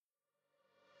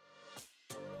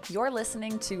You're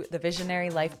listening to the Visionary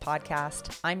Life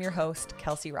Podcast. I'm your host,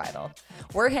 Kelsey Rydell.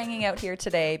 We're hanging out here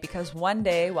today because one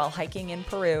day while hiking in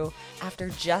Peru, after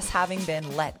just having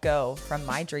been let go from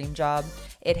my dream job,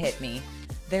 it hit me.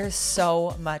 There's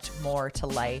so much more to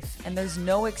life, and there's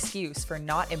no excuse for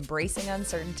not embracing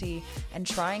uncertainty and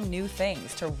trying new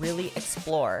things to really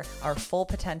explore our full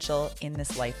potential in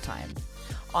this lifetime.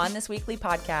 On this weekly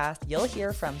podcast, you'll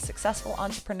hear from successful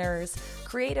entrepreneurs,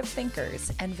 creative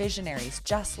thinkers, and visionaries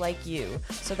just like you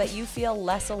so that you feel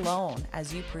less alone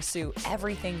as you pursue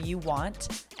everything you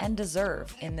want and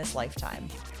deserve in this lifetime.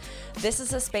 This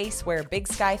is a space where big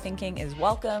sky thinking is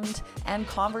welcomed and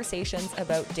conversations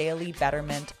about daily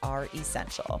betterment are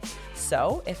essential.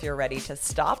 So if you're ready to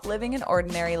stop living an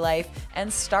ordinary life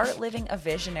and start living a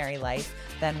visionary life,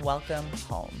 then welcome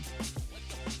home.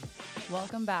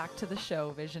 Welcome back to the show,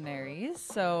 Visionaries.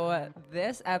 So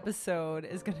this episode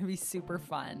is going to be super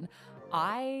fun.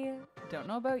 I don't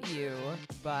know about you,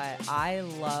 but I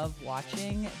love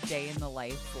watching day in the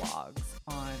life vlogs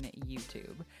on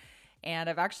YouTube. And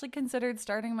I've actually considered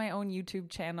starting my own YouTube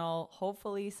channel,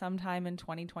 hopefully sometime in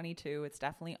 2022. It's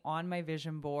definitely on my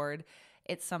vision board.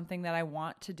 It's something that I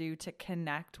want to do to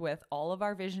connect with all of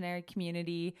our visionary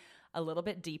community a little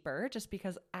bit deeper, just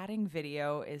because adding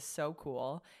video is so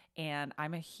cool. And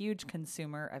I'm a huge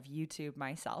consumer of YouTube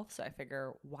myself. So I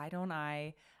figure, why don't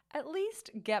I at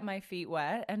least get my feet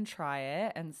wet and try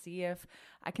it and see if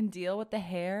I can deal with the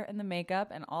hair and the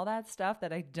makeup and all that stuff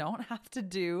that I don't have to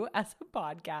do as a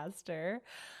podcaster.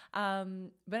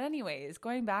 But anyways,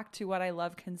 going back to what I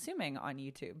love consuming on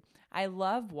YouTube, I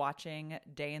love watching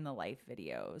day in the life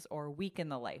videos or week in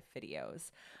the life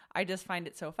videos. I just find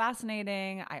it so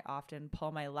fascinating. I often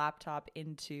pull my laptop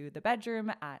into the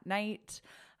bedroom at night,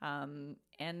 and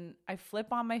I flip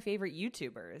on my favorite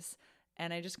YouTubers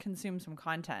and I just consume some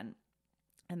content.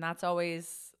 And that's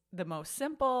always the most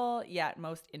simple yet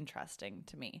most interesting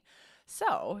to me.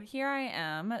 So here I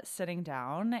am sitting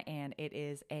down, and it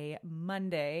is a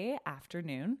Monday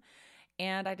afternoon,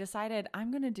 and I decided I'm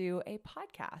going to do a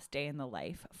podcast day in the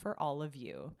life for all of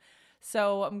you.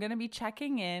 So I'm going to be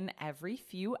checking in every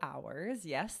few hours.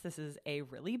 Yes, this is a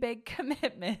really big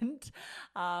commitment,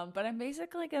 but I'm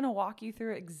basically going to walk you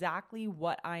through exactly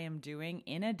what I am doing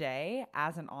in a day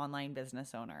as an online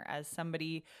business owner, as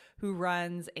somebody who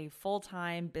runs a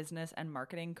full-time business and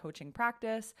marketing coaching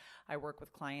practice. I work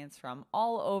with clients from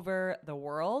all over the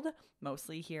world,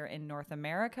 mostly here in North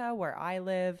America where I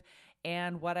live.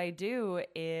 And what I do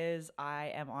is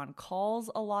I am on calls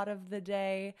a lot of the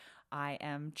day. I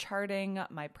am charting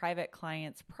my private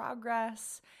clients'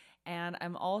 progress, and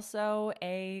I'm also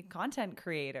a content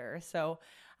creator. So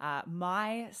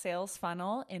my sales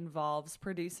funnel involves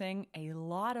producing a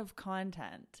lot of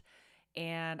content,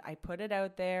 and I put it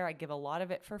out there. I give a lot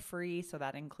of it for free. So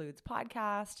that includes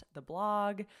podcast, the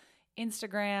blog,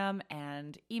 Instagram,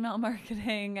 and email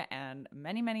marketing, and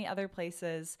many, many other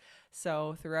places.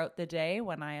 So throughout the day,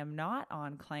 when I am not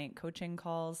on client coaching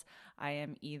calls, I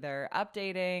am either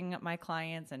updating my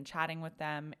clients and chatting with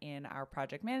them in our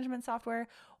project management software,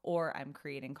 or I'm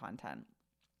creating content.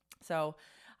 So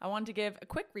I wanted to give a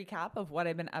quick recap of what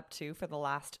I've been up to for the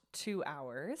last 2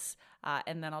 hours,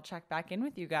 and then I'll check back in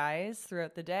with you guys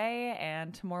throughout the day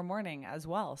and tomorrow morning as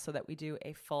well, so that we do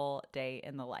a full day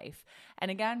in the life. And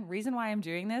again, reason why I'm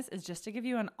doing this is just to give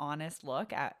you an honest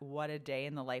look at what a day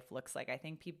in the life looks like. I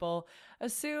think people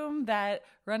assume that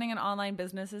running an online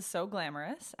business is so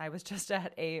glamorous. I was just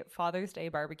at a Father's Day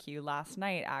barbecue last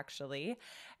night, actually,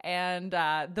 and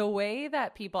the way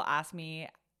that people ask me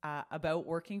about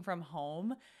working from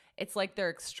home, it's like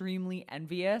they're extremely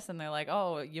envious and they're like,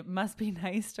 oh, it must be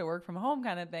nice to work from home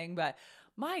kind of thing. But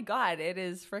my God, it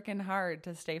is freaking hard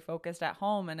to stay focused at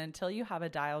home. And until you have a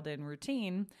dialed in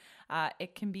routine,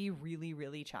 it can be really,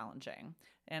 really challenging.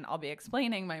 And I'll be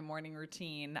explaining my morning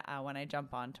routine when I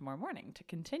jump on tomorrow morning to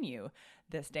continue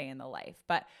this day in the life.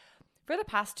 But for the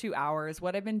past 2 hours,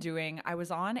 what I've been doing, I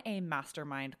was on a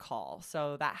mastermind call.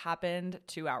 So that happened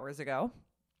 2 hours ago.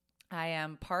 I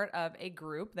am part of a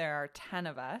group. There are 10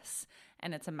 of us,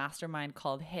 and it's a mastermind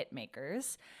called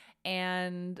Hitmakers.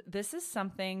 And this is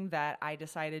something that I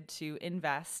decided to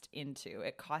invest into.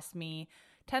 It cost me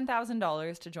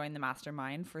 $10,000 to join the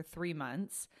mastermind for 3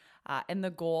 months. And the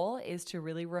goal is to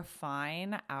really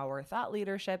refine our thought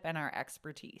leadership and our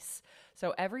expertise.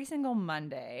 So every single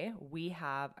Monday, we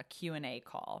have a Q&A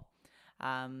call.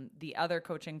 The other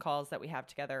coaching calls that we have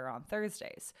together are on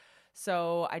Thursdays.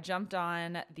 So I jumped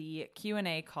on the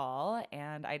Q&A call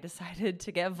and I decided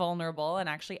to get vulnerable and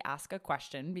actually ask a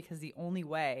question, because the only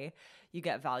way you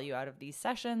get value out of these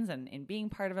sessions and in being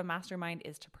part of a mastermind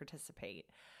is to participate.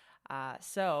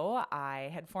 So I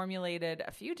had formulated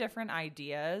a few different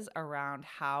ideas around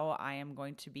how I am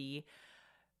going to be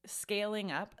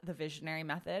scaling up the Visionary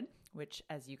Method, which,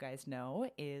 as you guys know,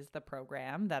 is the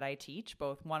program that I teach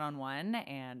both one-on-one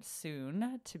and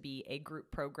soon to be a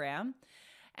group program.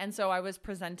 And so I was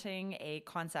presenting a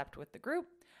concept with the group,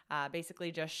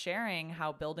 basically just sharing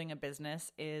how building a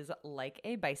business is like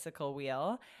a bicycle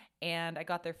wheel. And I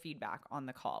got their feedback on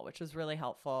the call, which was really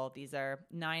helpful. These are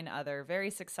 9 other very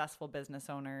successful business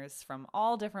owners from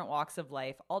all different walks of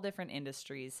life, all different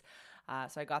industries.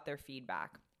 So I got their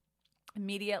feedback.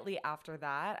 Immediately after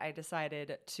that, I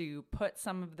decided to put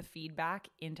some of the feedback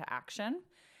into action.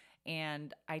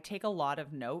 And I take a lot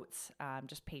of notes,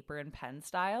 just paper and pen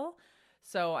style.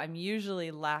 So I'm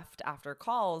usually left after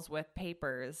calls with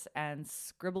papers and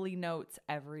scribbly notes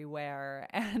everywhere,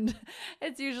 and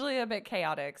it's usually a bit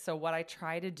chaotic. So what I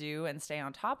try to do and stay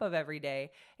on top of every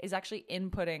day is actually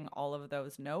inputting all of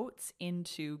those notes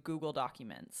into Google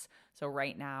Documents. So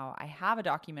right now I have a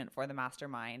document for the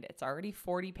mastermind. It's already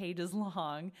 40 pages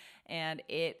long, and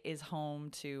it is home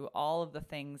to all of the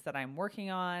things that I'm working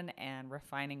on and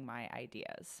refining my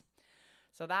ideas.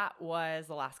 So that was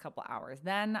the last couple hours.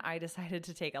 Then I decided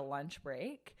to take a lunch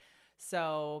break.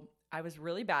 So I was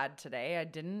really bad today. I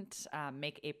didn't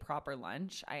make a proper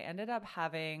lunch. I ended up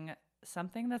having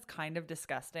something that's kind of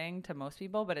disgusting to most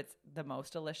people, but it's the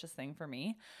most delicious thing for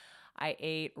me. I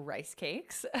ate rice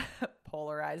cakes,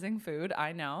 polarizing food,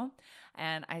 I know,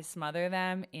 and I smother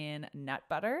them in nut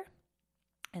butter,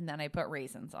 and then I put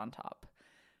raisins on top.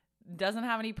 Doesn't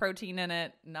have any protein in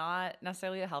it, not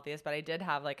necessarily the healthiest, but I did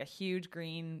have like a huge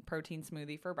green protein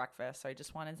smoothie for breakfast, so I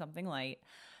just wanted something light.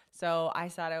 So I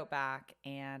sat out back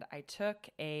and I took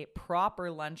a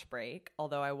proper lunch break,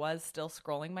 although I was still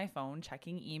scrolling my phone,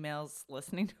 checking emails,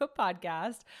 listening to a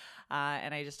podcast,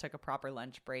 and I just took a proper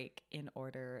lunch break in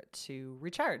order to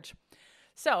recharge.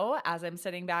 So as I'm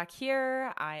sitting back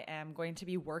here, I am going to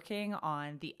be working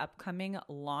on the upcoming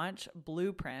launch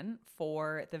blueprint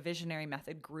for the Visionary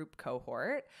Method group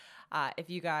cohort. If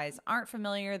you guys aren't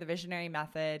familiar, the Visionary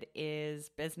Method is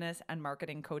business and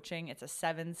marketing coaching. It's a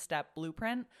 7-step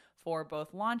blueprint for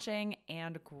both launching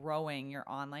and growing your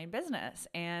online business.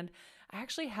 And I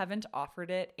actually haven't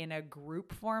offered it in a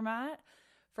group format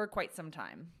for quite some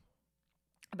time,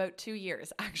 about 2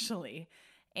 years actually.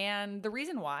 And the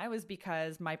reason why was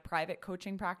because my private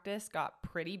coaching practice got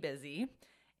pretty busy,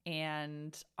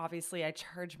 and obviously I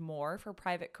charge more for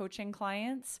private coaching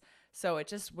clients. So it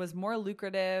just was more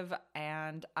lucrative,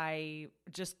 and I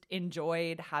just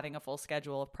enjoyed having a full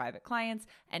schedule of private clients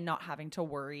and not having to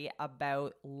worry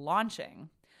about launching.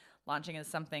 Launching is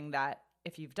something that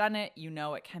if you've done it, you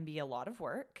know it can be a lot of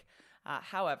work.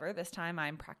 However, this time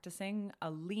I'm practicing a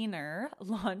leaner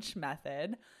launch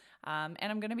method. And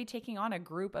I'm going to be taking on a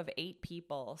group of 8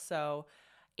 people. So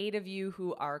 8 of you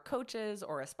who are coaches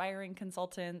or aspiring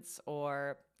consultants,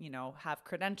 or, have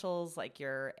credentials like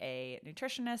you're a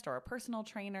nutritionist or a personal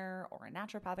trainer or a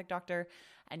naturopathic doctor,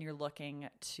 and you're looking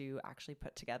to actually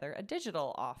put together a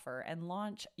digital offer and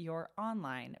launch your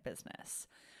online business.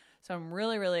 So I'm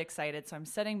really, really excited. So I'm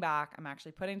sitting back. I'm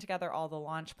actually putting together all the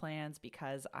launch plans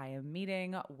because I am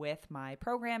meeting with my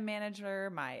program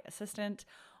manager, my assistant,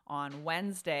 on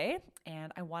Wednesday,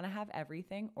 and I want to have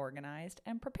everything organized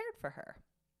and prepared for her.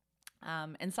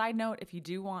 And side note, if you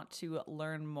do want to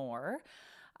learn more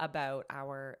about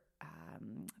our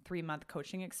 3-month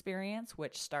coaching experience,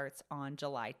 which starts on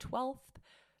July 12th,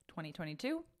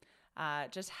 2022,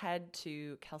 just head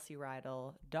to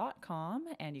kelseyrydell.com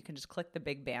and you can just click the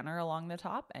big banner along the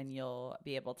top and you'll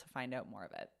be able to find out more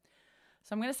of it.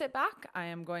 So I'm going to sit back. I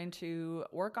am going to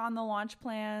work on the launch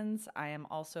plans. I am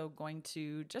also going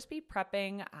to just be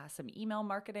prepping some email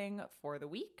marketing for the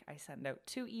week. I send out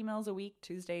 2 emails a week,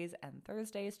 Tuesdays and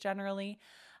Thursdays generally.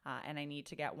 And I need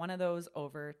to get one of those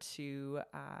over to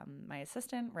my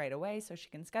assistant right away so she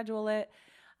can schedule it.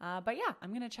 But yeah, I'm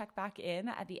going to check back in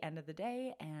at the end of the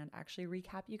day and actually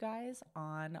recap you guys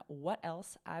on what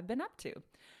else I've been up to.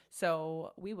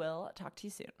 So we will talk to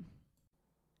you soon.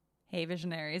 Hey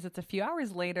Visionaries, it's a few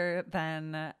hours later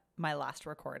than my last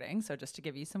recording, so just to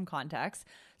give you some context.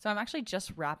 So I'm actually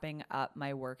just wrapping up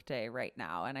my workday right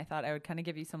now, and I thought I would kind of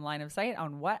give you some line of sight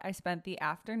on what I spent the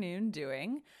afternoon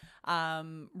doing.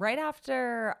 Right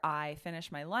after I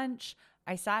finished my lunch,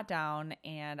 I sat down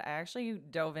and I actually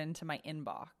dove into my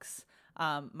inbox.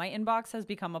 My inbox has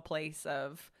become a place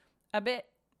of a bit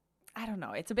I don't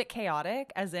know, it's a bit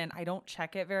chaotic, as in I don't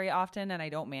check it very often and I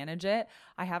don't manage it.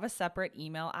 I have a separate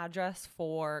email address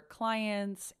for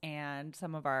clients and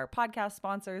some of our podcast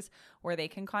sponsors where they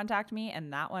can contact me,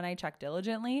 and that one I check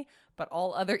diligently. But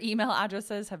all other email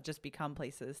addresses have just become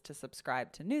places to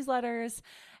subscribe to newsletters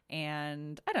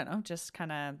and I don't know, just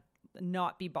kind of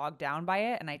not be bogged down by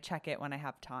it. And I check it when I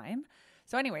have time.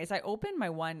 So anyways, I opened my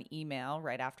one email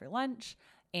right after lunch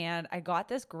and I got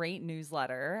this great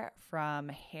newsletter from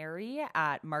Harry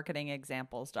at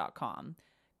marketingexamples.com.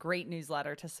 Great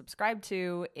newsletter to subscribe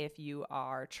to if you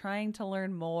are trying to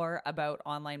learn more about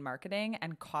online marketing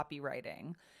and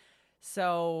copywriting.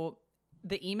 So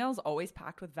the email's always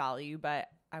packed with value, but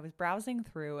I was browsing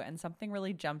through and something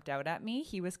really jumped out at me.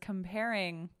 He was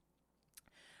comparing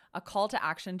a call to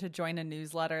action to join a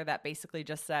newsletter that basically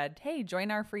just said, hey,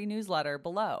 join our free newsletter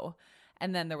below.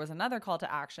 And then there was another call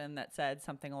to action that said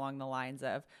something along the lines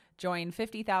of join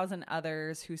 50,000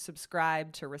 others who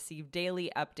subscribe to receive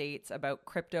daily updates about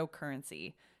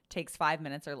cryptocurrency. Takes 5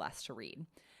 minutes or less to read.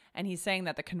 And he's saying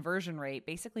that the conversion rate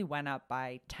basically went up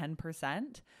by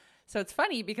 10%. So it's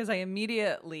funny because I'm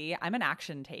an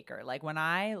action taker. Like when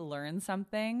I learn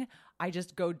something, I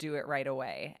just go do it right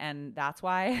away. And that's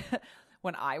why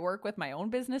when I work with my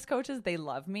own business coaches, they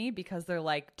love me because they're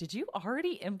like, did you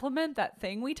already implement that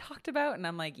thing we talked about? And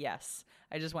I'm like, yes,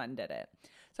 I just went and did it.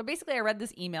 So basically I read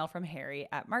this email from Harry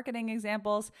at Marketing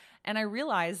Examples, and I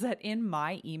realized that in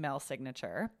my email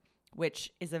signature,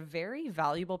 which is a very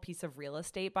valuable piece of real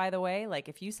estate, by the way, like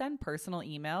if you send personal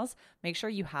emails, make sure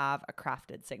you have a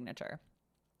crafted signature.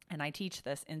 And I teach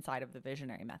this inside of the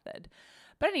Visionary Method.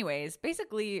 But anyways,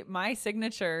 basically my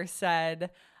signature said,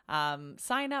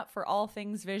 sign up for all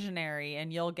things visionary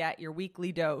and you'll get your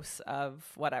weekly dose of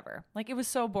whatever. Like it was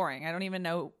so boring. I don't even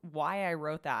know why I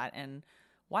wrote that and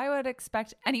why I would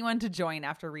expect anyone to join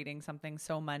after reading something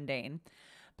so mundane.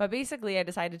 But basically I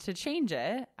decided to change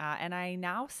it and I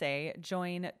now say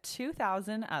join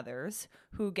 2,000 others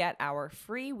who get our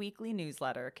free weekly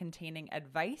newsletter containing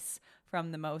advice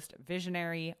from the most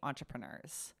visionary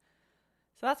entrepreneurs.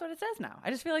 So that's what it says now. I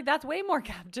just feel like that's way more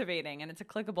captivating and it's a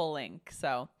clickable link.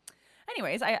 So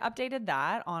anyways, I updated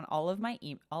that on all of my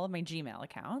Gmail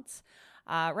accounts.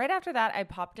 Right after that, I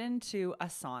popped into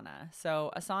Asana.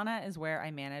 So Asana is where I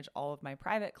manage all of my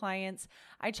private clients.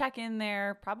 I check in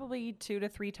there probably 2 to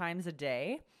 3 times a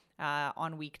day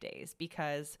on weekdays,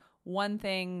 because one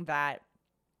thing that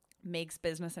makes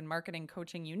business and marketing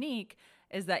coaching unique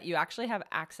is that you actually have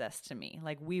access to me.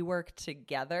 Like we work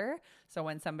together. So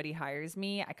when somebody hires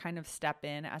me, I kind of step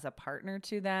in as a partner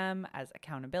to them, as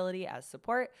accountability, as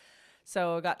support.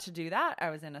 So I got to do that.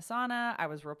 I was in Asana. I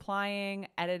was replying,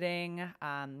 editing.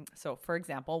 So for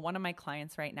example, one of my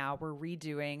clients right now, we're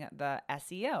redoing the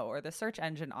SEO or the search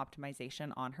engine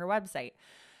optimization on her website.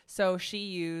 So she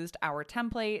used our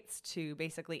templates to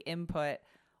basically input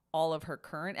all of her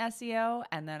current SEO.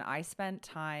 And then I spent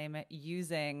time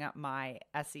using my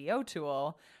SEO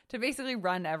tool to basically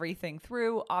run everything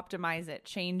through, optimize it,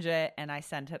 change it, and I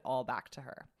sent it all back to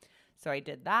her. So I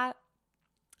did that.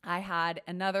 I had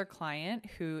another client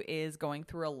who is going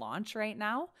through a launch right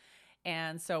now.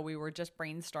 And so we were just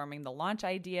brainstorming the launch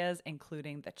ideas,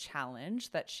 including the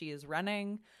challenge that she is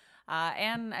running.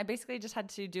 And I basically just had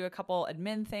to do a couple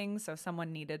admin things. So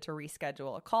someone needed to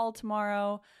reschedule a call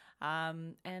tomorrow.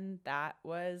 And that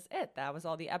was it. That was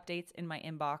all the updates in my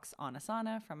inbox on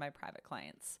Asana from my private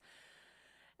clients.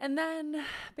 And then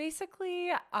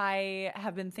basically I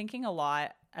have been thinking a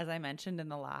lot, as I mentioned in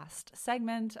the last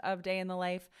segment of Day in the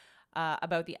Life,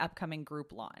 about the upcoming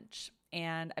group launch.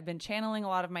 And I've been channeling a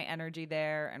lot of my energy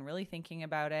there and really thinking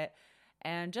about it.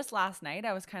 And just last night,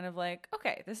 I was kind of like,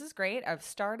 okay, this is great. I've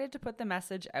started to put the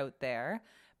message out there,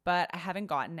 but I haven't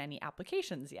gotten any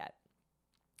applications yet.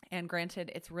 And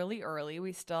granted, it's really early.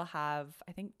 We still have,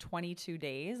 I think, 22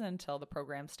 days until the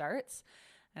program starts.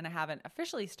 And I haven't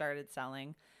officially started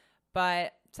selling.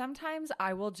 But sometimes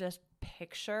I will just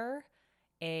picture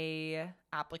a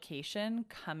application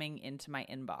coming into my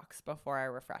inbox before I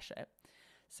refresh it.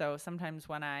 So sometimes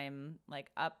when I'm like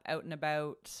up, out and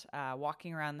about,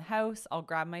 walking around the house, I'll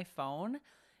grab my phone.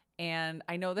 And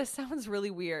I know this sounds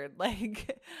really weird.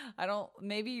 Like,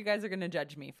 maybe you guys are going to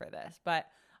judge me for this, but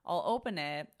I'll open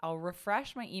it, I'll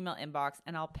refresh my email inbox,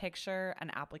 and I'll picture an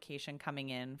application coming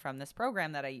in from this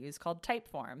program that I use called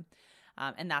Typeform.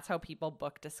 And that's how people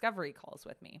book discovery calls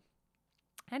with me.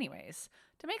 Anyways,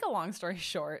 to make a long story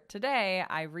short, today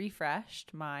I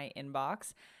refreshed my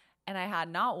inbox and I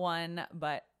had not one,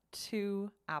 but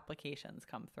 2 applications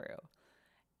come through.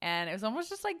 And it was almost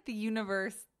just like the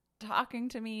universe talking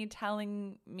to me,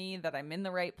 telling me that I'm in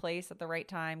the right place at the right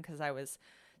time, because I was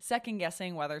second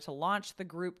guessing whether to launch the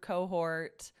group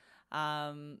cohort.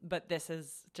 But this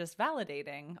is just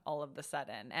validating all of the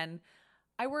sudden. And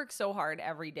I work so hard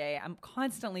every day. I'm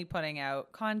constantly putting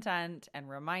out content and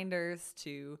reminders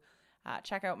to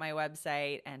check out my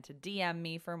website and to DM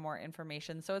me for more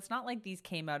information. So it's not like these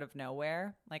came out of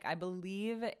nowhere. Like, I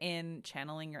believe in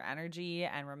channeling your energy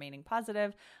and remaining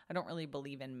positive. I don't really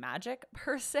believe in magic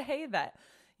per se, that,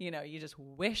 you know, you just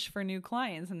wish for new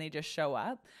clients and they just show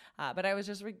up. But I was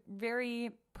just very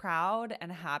proud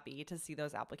and happy to see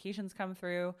those applications come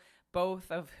through,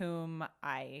 both of whom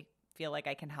I feel like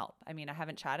I can help. I mean, I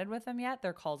haven't chatted with them yet.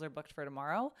 Their calls are booked for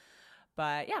tomorrow.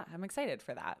 But yeah, I'm excited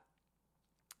for that.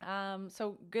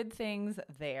 So good things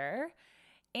there.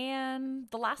 And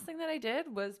the last thing that I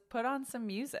did was put on some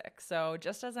music. So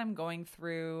just as I'm going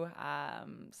through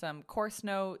some course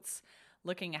notes,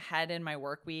 looking ahead in my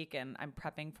work week, and I'm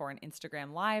prepping for an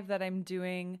Instagram live that I'm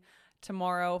doing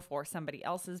tomorrow for somebody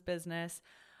else's business,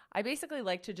 I basically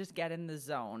like to just get in the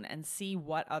zone and see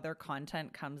what other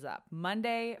content comes up.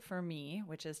 Monday for me,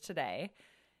 which is today,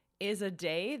 is a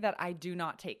day that I do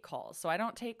not take calls. So I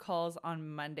don't take calls on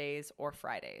Mondays or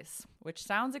Fridays, which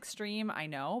sounds extreme, I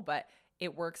know, but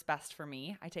it works best for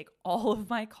me. I take all of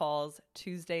my calls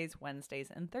Tuesdays, Wednesdays,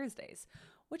 and Thursdays,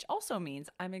 which also means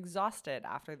I'm exhausted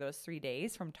after those 3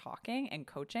 days from talking and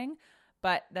coaching,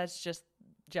 but that's just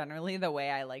generally the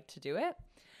way I like to do it.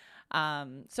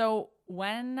 So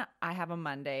when I have a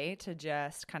Monday to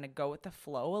just kind of go with the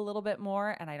flow a little bit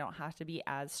more and I don't have to be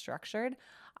as structured,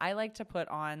 I like to put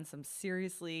on some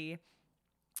seriously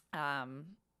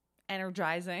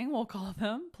energizing, we'll call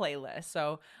them, playlists.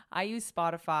 So I use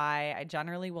Spotify. I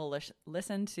generally will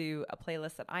listen to a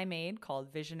playlist that I made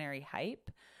called Visionary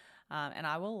Hype, and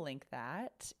I will link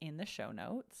that in the show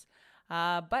notes.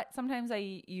 But sometimes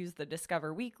I use the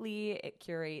Discover Weekly. It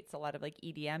curates a lot of like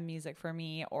EDM music for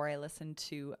me, or I listen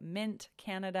to Mint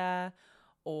Canada,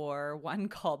 or one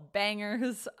called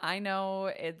Bangers. I know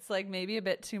it's like maybe a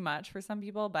bit too much for some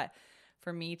people, but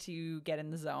for me to get in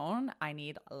the zone, I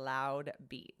need loud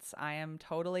beats. I am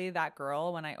totally that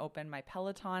girl. When I open my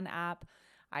Peloton app,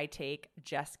 I take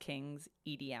Jess King's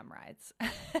EDM rides.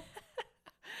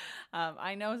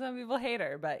 I know some people hate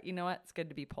her, but you know what? It's good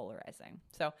to be polarizing.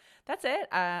 So that's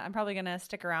it. I'm probably going to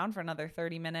stick around for another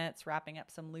 30 minutes, wrapping up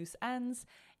some loose ends.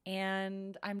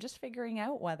 And I'm just figuring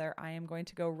out whether I am going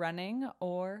to go running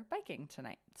or biking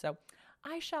tonight. So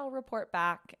I shall report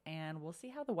back, and we'll see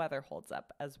how the weather holds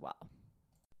up as well.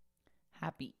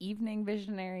 Happy evening,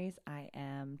 visionaries. I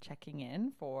am checking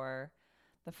in for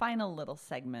the final little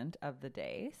segment of the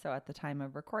day. So at the time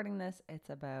of recording this,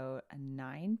 it's about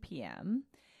 9 p.m.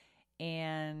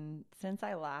 And since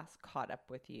I last caught up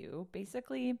with you,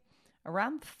 basically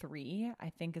around 3, I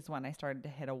think, is when I started to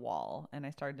hit a wall, and I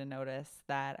started to notice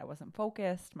that I wasn't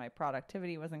focused. My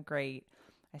productivity wasn't great.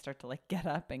 I start to like get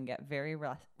up and get very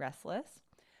restless.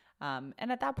 And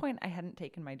at that point, I hadn't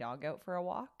taken my dog out for a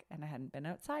walk and I hadn't been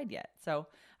outside yet. So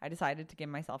I decided to give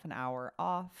myself an hour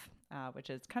off,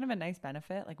 which is kind of a nice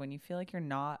benefit. Like when you feel like you're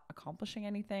not accomplishing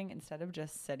anything, instead of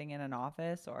just sitting in an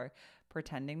office or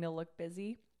pretending to look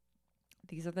busy,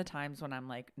 these are the times when I'm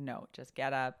like, no, just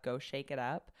get up, go shake it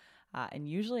up. And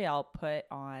usually I'll put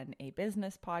on a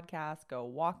business podcast, go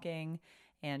walking,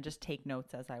 and just take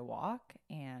notes as I walk.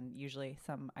 And usually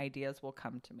some ideas will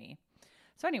come to me.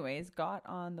 So anyways, got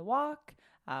on the walk.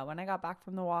 When I got back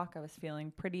from the walk, I was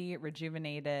feeling pretty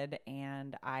rejuvenated,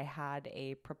 and I had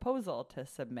a proposal to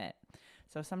submit.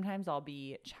 So sometimes I'll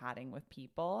be chatting with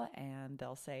people and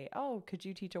they'll say, oh, could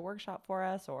you teach a workshop for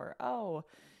us? Or, oh,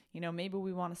 you know, maybe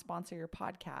we want to sponsor your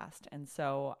podcast. And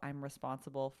so I'm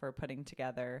responsible for putting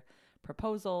together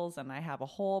proposals, and I have a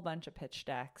whole bunch of pitch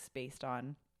decks based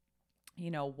on,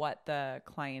 you know, what the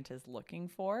client is looking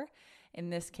for. In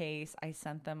this case, I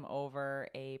sent them over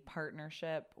a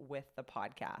partnership with the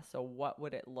podcast. So what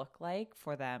would it look like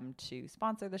for them to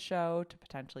sponsor the show, to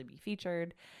potentially be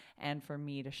featured, and for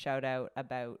me to shout out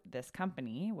about this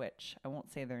company, which I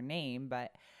won't say their name,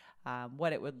 but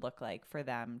what it would look like for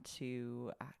them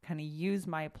to kind of use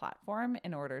my platform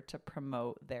in order to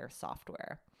promote their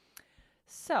software.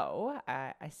 So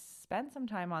I spent some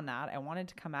time on that. I wanted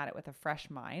to come at it with a fresh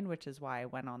mind, which is why I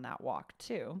went on that walk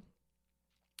too.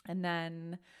 And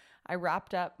then I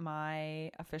wrapped up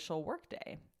my official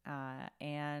workday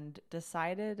and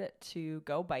decided to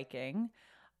go biking.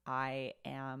 I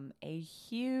am a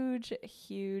huge,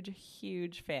 huge,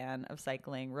 huge fan of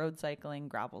cycling, road cycling,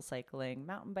 gravel cycling,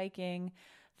 mountain biking,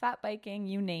 fat biking,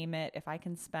 you name it. If I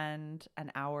can spend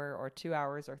an hour or 2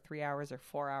 hours or 3 hours or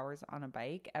 4 hours on a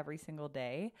bike every single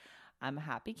day, I'm a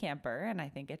happy camper, and I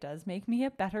think it does make me a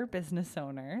better business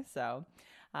owner. So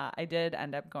I did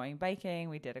end up going biking.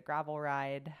 We did a gravel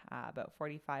ride, about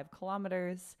 45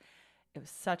 kilometers. It was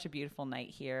such a beautiful night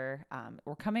here.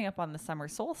 We're coming up on the summer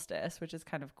solstice, which is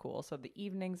kind of cool. So the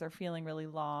evenings are feeling really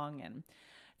long and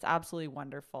it's absolutely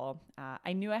wonderful.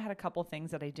 I knew I had a couple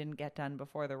things that I didn't get done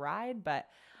before the ride, but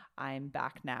I'm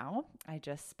back now. I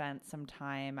just spent some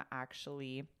time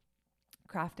actually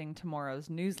crafting tomorrow's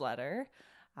newsletter.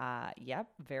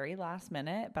 Very last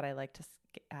minute, but I like to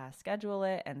schedule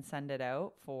it and send it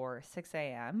out for 6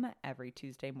 a.m. every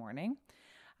Tuesday morning.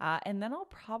 And then I'll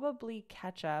probably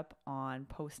catch up on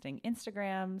posting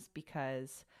Instagrams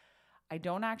because I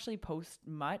don't actually post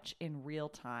much in real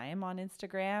time on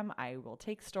Instagram. I will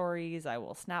take stories, I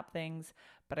will snap things,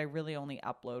 but I really only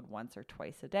upload once or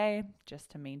twice a day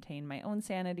just to maintain my own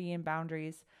sanity and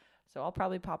boundaries. So I'll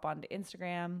probably pop onto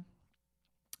Instagram,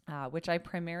 which I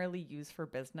primarily use for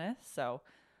business. So,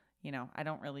 I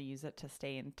don't really use it to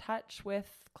stay in touch with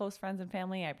close friends and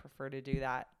family. I prefer to do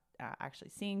that actually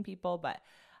seeing people, but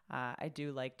I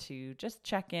do like to just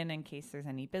check in case there's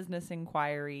any business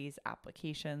inquiries,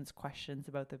 applications, questions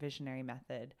about the Visionary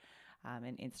Method.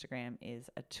 And Instagram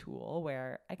is a tool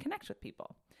where I connect with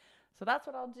people. So that's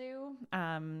what I'll do.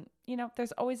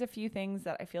 There's always a few things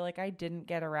that I feel like I didn't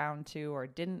get around to or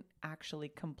didn't actually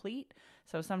complete.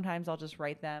 So sometimes I'll just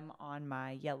write them on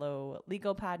my yellow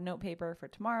legal pad notepaper for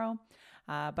tomorrow.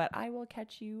 But I will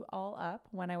catch you all up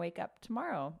when I wake up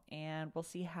tomorrow and we'll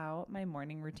see how my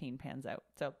morning routine pans out.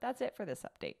 So that's it for this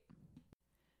update.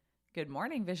 Good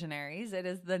morning, visionaries. It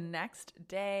is the next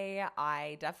day.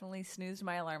 I definitely snoozed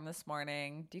my alarm this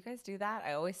morning. Do you guys do that?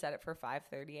 I always set it for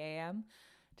 5:30 a.m.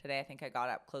 Today, I think I got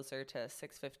up closer to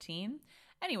 6:15.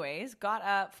 Anyways, got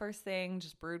up first thing,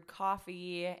 just brewed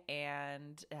coffee,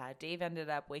 and Dave ended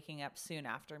up waking up soon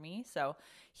after me. So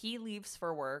he leaves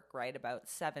for work right about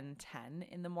 7:10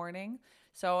 in the morning.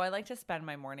 So I like to spend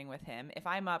my morning with him. If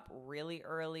I'm up really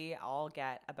early, I'll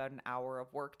get about an hour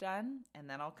of work done, and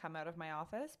then I'll come out of my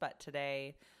office. But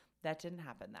today, that didn't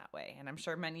happen that way. And I'm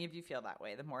sure many of you feel that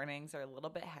way. The mornings are a little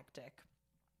bit hectic.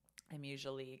 I'm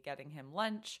usually getting him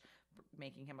lunch,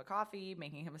 making him a coffee,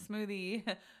 making him a smoothie,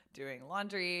 doing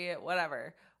laundry,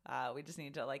 whatever. We just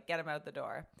need to get him out the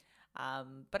door.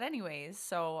 But anyways,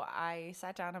 so I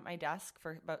sat down at my desk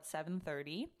for about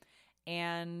 7:30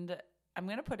 and I'm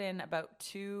going to put in about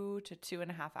 2 to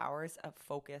 2.5 hours of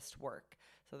focused work.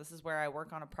 So this is where I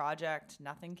work on a project.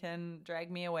 Nothing can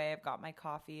drag me away. I've got my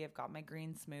coffee. I've got my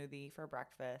green smoothie for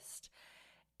breakfast.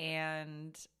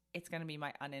 And it's going to be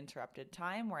my uninterrupted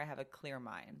time where I have a clear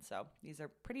mind. So these are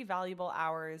pretty valuable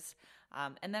hours.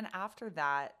 And then after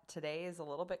that, today is a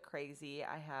little bit crazy.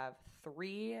 I have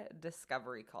 3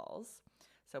 discovery calls.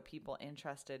 So people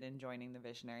interested in joining the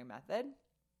Visionary Method.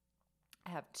 I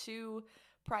have 2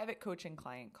 private coaching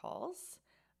client calls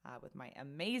with my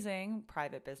amazing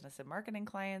private business and marketing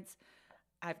clients.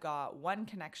 I've got 1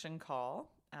 connection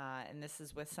call. And this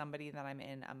is with somebody that I'm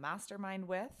in a mastermind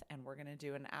with. And we're going to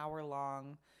do an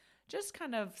hour-long just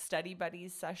kind of study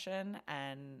buddies session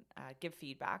and give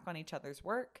feedback on each other's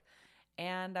work.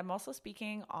 And I'm also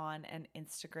speaking on an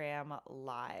Instagram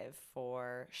live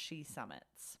for She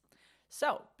Summits.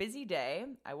 So busy day.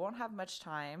 I won't have much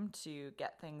time to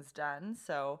get things done.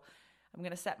 So I'm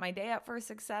going to set my day up for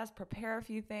success, prepare a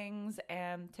few things.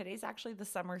 And today's actually the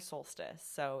summer solstice.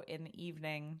 So in the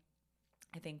evening,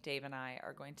 I think Dave and I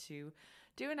are going to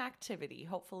do an activity,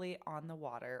 hopefully on the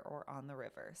water or on the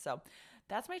river. So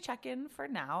that's my check-in for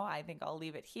now. I think I'll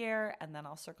leave it here and then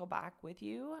I'll circle back with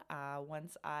you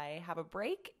once I have a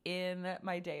break in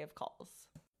my day of calls.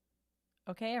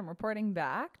 Okay, I'm reporting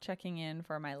back, checking in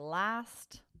for my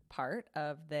last part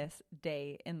of this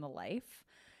day in the life.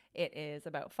 It is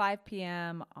about 5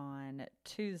 p.m. on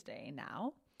Tuesday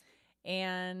now.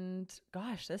 And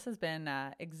gosh, this has been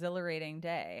an exhilarating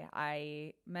day.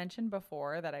 I mentioned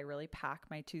before that I really pack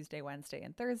my Tuesday, Wednesday,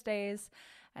 and Thursdays.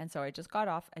 And so I just got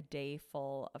off a day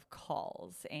full of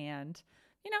calls. And,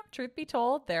 truth be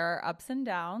told, there are ups and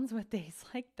downs with days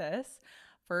like this.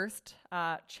 First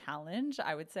challenge,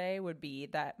 I would say, would be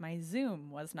that my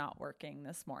Zoom was not working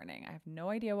this morning. I have no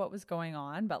idea what was going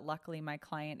on, but luckily my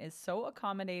client is so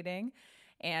accommodating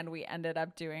and we ended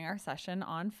up doing our session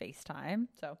on FaceTime.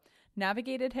 So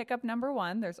navigated hiccup number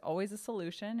 1. There's always a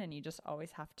solution and you just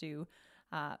always have to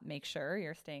make sure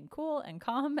you're staying cool and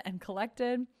calm and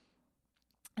collected.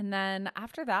 And then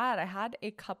after that, I had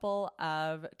a couple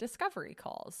of discovery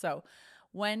calls. So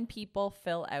when people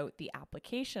fill out the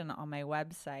application on my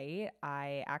website,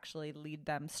 I actually lead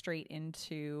them straight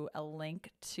into a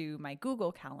link to my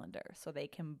Google Calendar so they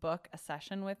can book a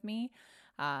session with me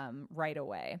right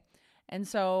away. And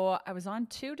so I was on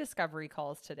 2 discovery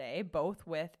calls today, both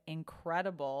with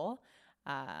incredible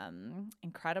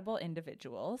incredible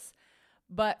individuals.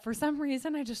 But for some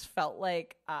reason, I just felt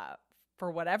like, for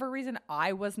whatever reason,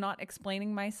 I was not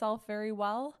explaining myself very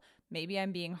well. Maybe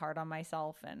I'm being hard on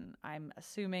myself, and I'm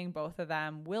assuming both of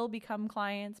them will become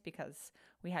clients because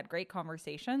we had great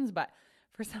conversations. But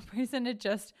for some reason,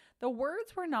 the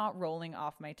words were not rolling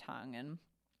off my tongue. And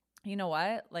you know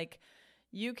what? Like,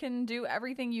 you can do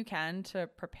everything you can to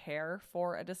prepare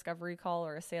for a discovery call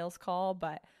or a sales call,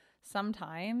 but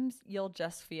sometimes you'll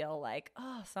just feel like,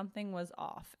 oh, something was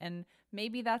off. And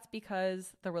maybe that's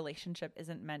because the relationship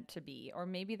isn't meant to be, or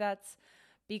maybe that's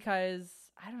because,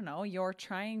 I don't know, you're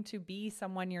trying to be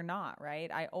someone you're not,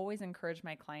 right? I always encourage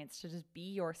my clients to just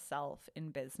be yourself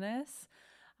in business.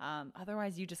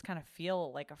 Otherwise, you just kind of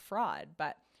feel like a fraud.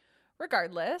 But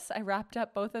regardless, I wrapped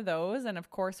up both of those, and of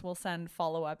course, we'll send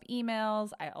follow-up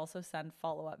emails. I also send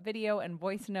follow-up video and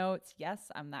voice notes.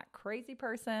 Yes, I'm that crazy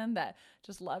person that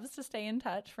just loves to stay in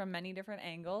touch from many different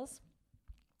angles.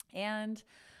 And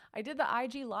I did the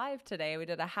IG Live today. We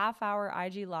did a half-hour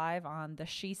IG Live on the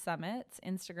She Summit's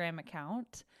Instagram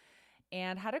account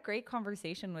and had a great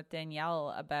conversation with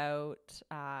Danielle about,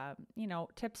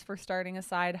 tips for starting a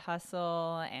side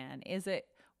hustle, and is it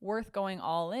worth going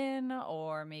all in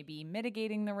or maybe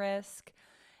mitigating the risk.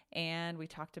 And we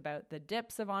talked about the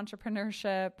dips of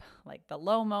entrepreneurship, like the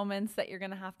low moments that you're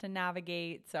going to have to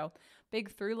navigate. So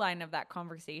big through line of that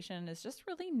conversation is just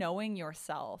really knowing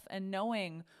yourself and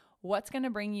knowing what's going to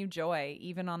bring you joy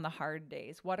even on the hard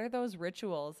days. What are those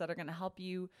rituals that are going to help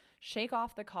you shake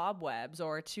off the cobwebs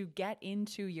or to get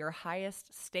into your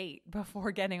highest state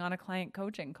before getting on a client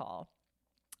coaching call?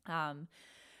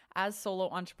 As solo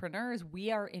entrepreneurs,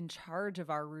 we are in charge of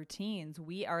our routines.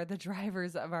 We are the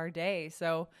drivers of our day.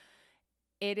 So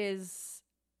it is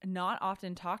not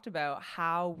often talked about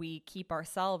how we keep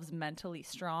ourselves mentally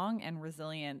strong and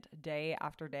resilient day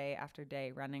after day after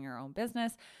day running our own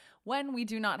business when we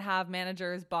do not have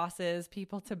managers, bosses,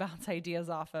 people to bounce ideas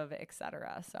off of,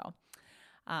 etc. So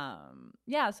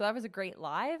so that was a great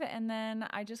live. And then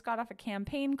I just got off a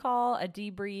campaign call, a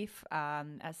debrief.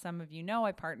 As some of you know,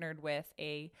 I partnered with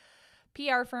a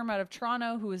PR firm out of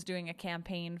Toronto who was doing a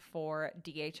campaign for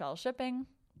DHL shipping.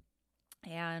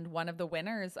 And one of the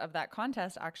winners of that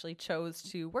contest actually chose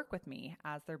to work with me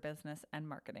as their business and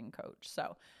marketing coach.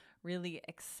 So really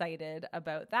excited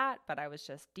about that, but I was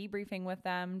just debriefing with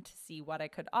them to see what I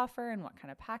could offer and what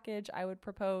kind of package I would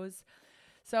propose.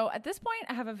 So at this point,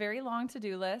 I have a very long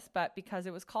to-do list, but because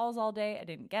it was calls all day, I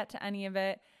didn't get to any of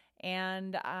it.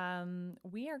 And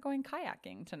we are going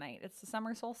kayaking tonight. It's the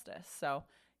summer solstice. So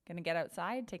going to get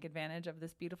outside, take advantage of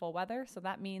this beautiful weather. So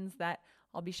that means that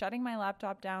I'll be shutting my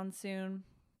laptop down soon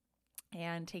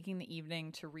and taking the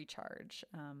evening to recharge.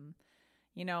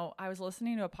 I was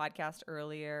listening to a podcast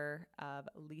earlier of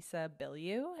Lisa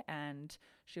Bilyeu, and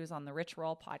she was on the Rich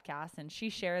Roll podcast, and she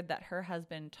shared that her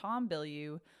husband, Tom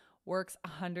Bilyeu, works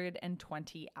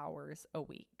 120 hours a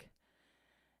week.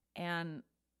 And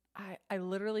I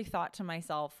literally thought to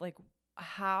myself, like,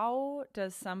 how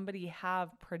does somebody have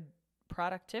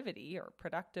productivity or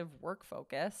productive work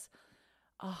focus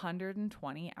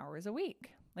 120 hours a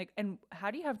week? Like, and how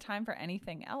do you have time for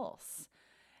anything else?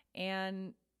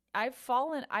 And I've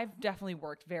definitely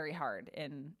worked very hard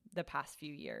in the past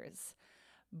few years.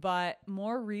 But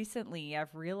more recently,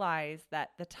 I've realized that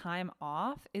the time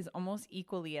off is almost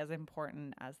equally as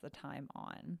important as the time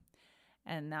on.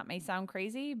 And that may sound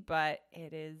crazy, but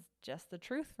it is just the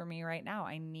truth for me right now.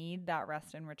 I need that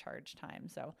rest and recharge time.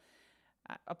 So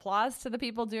applause to the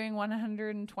people doing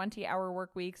 120-hour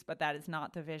work weeks, but that is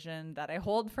not the vision that I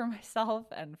hold for myself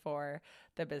and for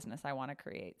the business I want to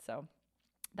create. So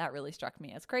that really struck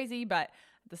me as crazy, but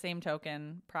at the same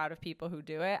token, proud of people who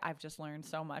do it. I've just learned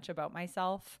so much about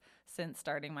myself since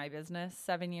starting my business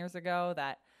 7 years ago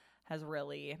that has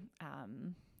really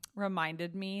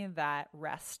reminded me that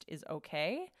rest is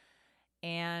okay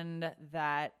and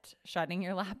that shutting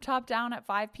your laptop down at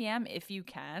 5 p.m. if you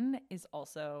can is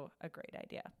also a great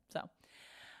idea. So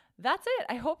that's it.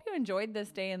 I hope you enjoyed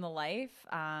this day in the life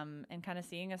and kind of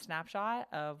seeing a snapshot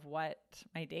of what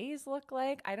my days look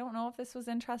like. I don't know if this was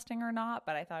interesting or not,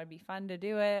 but I thought it'd be fun to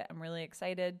do it. I'm really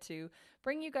excited to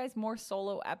bring you guys more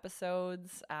solo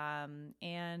episodes.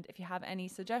 And if you have any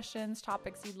suggestions,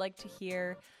 topics you'd like to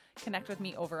hear, connect with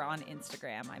me over on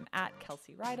Instagram. I'm at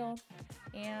Kelsey Rydell.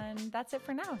 And that's it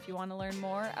for now. If you want to learn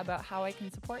more about how I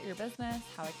can support your business,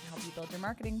 how I can help you build your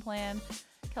marketing plan,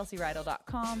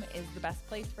 KelseyRydell.com is the best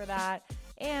place for that.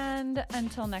 And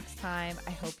until next time,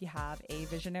 I hope you have a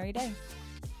visionary day.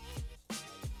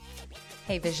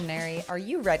 Hey Visionary, are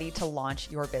you ready to launch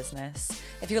your business?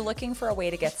 If you're looking for a way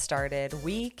to get started,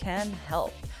 we can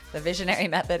help. The Visionary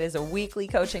Method is a weekly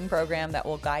coaching program that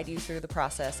will guide you through the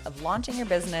process of launching your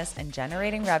business and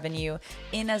generating revenue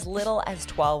in as little as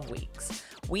 12 weeks.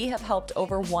 We have helped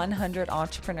over 100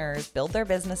 entrepreneurs build their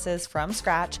businesses from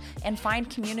scratch and find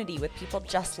community with people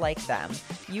just like them.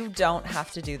 You don't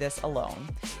have to do this alone.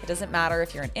 It doesn't matter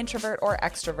if you're an introvert or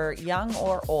extrovert, young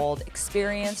or old,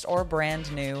 experienced or brand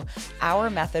new. Our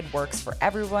method works for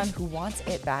everyone who wants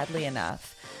it badly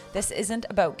enough. This isn't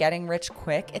about getting rich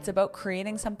quick. It's about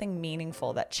creating something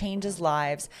meaningful that changes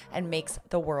lives and makes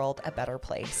the world a better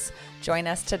place. Join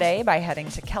us today by heading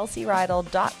to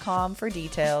kelseyrydell.com for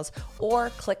details or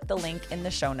click the link in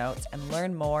the show notes and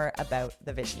learn more about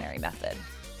the Visionary Method.